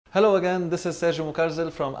Hello again, this is Sergio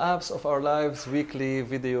Mukarzel from Apps of Our Lives weekly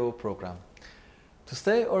video program. To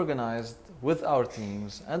stay organized with our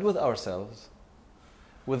teams and with ourselves,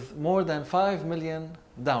 with more than 5 million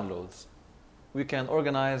downloads, we can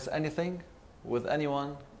organize anything with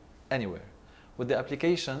anyone, anywhere. With the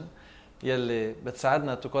application يلي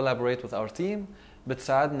بتساعدنا to collaborate with our team,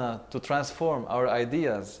 بتساعدنا to transform our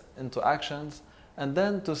ideas into actions, and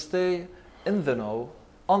then to stay in the know,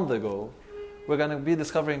 on the go. We're going to be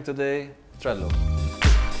discovering today Trello.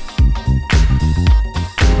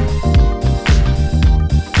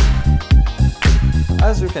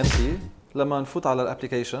 As you can see, لما نفوت على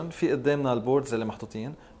الابليكيشن في قدامنا البوردز اللي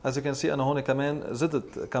محطوطين. As you can see أنا هون كمان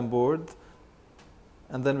زدت كم بورد,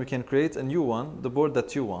 and then we can create a new one, the board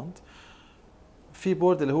that you want. في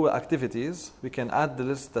بورد اللي هو activities, we can add the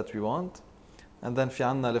list that we want, and then في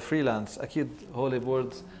عنا الفريلانس. أكيد هولي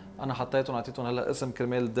بوردز أنا حطيتهم عطيتهم هلا اسم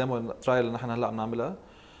كرمال الديمو ترايل اللي نحن هلا بنعملها.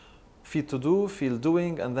 في to do, في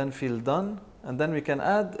doing, and then في done, and then we can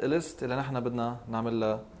add a list اللي نحن بدنا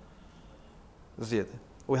نعملها زيادة.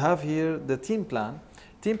 We have here the team plan.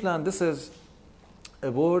 Team plan, this is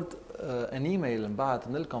a board, an email انبعت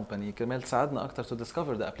من الكومباني كرمال تساعدنا أكتر to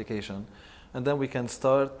discover the application, and then we can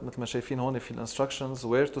start مثل ما شايفين هون في instructions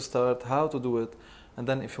where to start, how to do it, and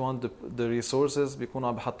then if you want the resources بيكونوا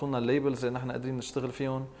عم بحطوا لنا labels اللي نحن قادرين نشتغل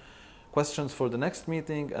فيهم. Questions for the next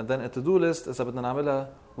meeting, and then a to-do list إذا بدنا نعملها,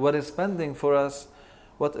 what is pending for us,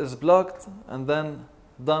 what is blocked, and then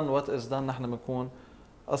done, what is done نحن بنكون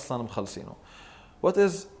أصلاً مخلصينه. What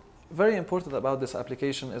is very important about this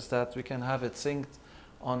application is that we can have it synced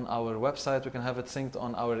on our website, we can have it synced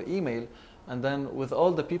on our email, and then with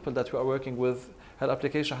all the people that we are working with,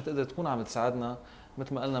 هالapplication حتقدر تكون عم تساعدنا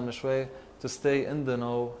مثل ما قلنا من شوي to stay in the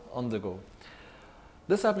know, on the go.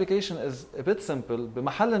 This application is a bit simple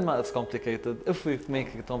بمحل ما it's complicated if we make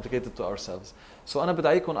it complicated to ourselves. So أنا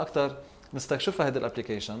بدعيكم أكتر نستكشفها هذه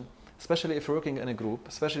الابليكيشن, especially if you're working in a group,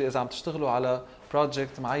 especially إذا عم تشتغلوا على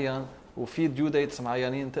project معين وفي due dates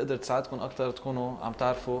معينين تقدر تساعدكم أكتر تكونوا عم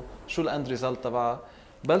تعرفوا شو الend result تبعها.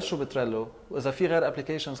 بلشوا بتريلو, وإذا في غير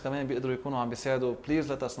applications كمان بيقدروا يكونوا عم بيساعدوا, please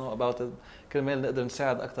let us know about it كرمال نقدر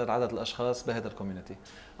نساعد أكتر عدد الأشخاص بهذا الكوميونتي.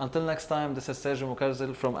 Until next time, this is Sergio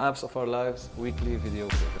Mukarzel from Apps of Our Lives weekly video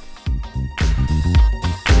program.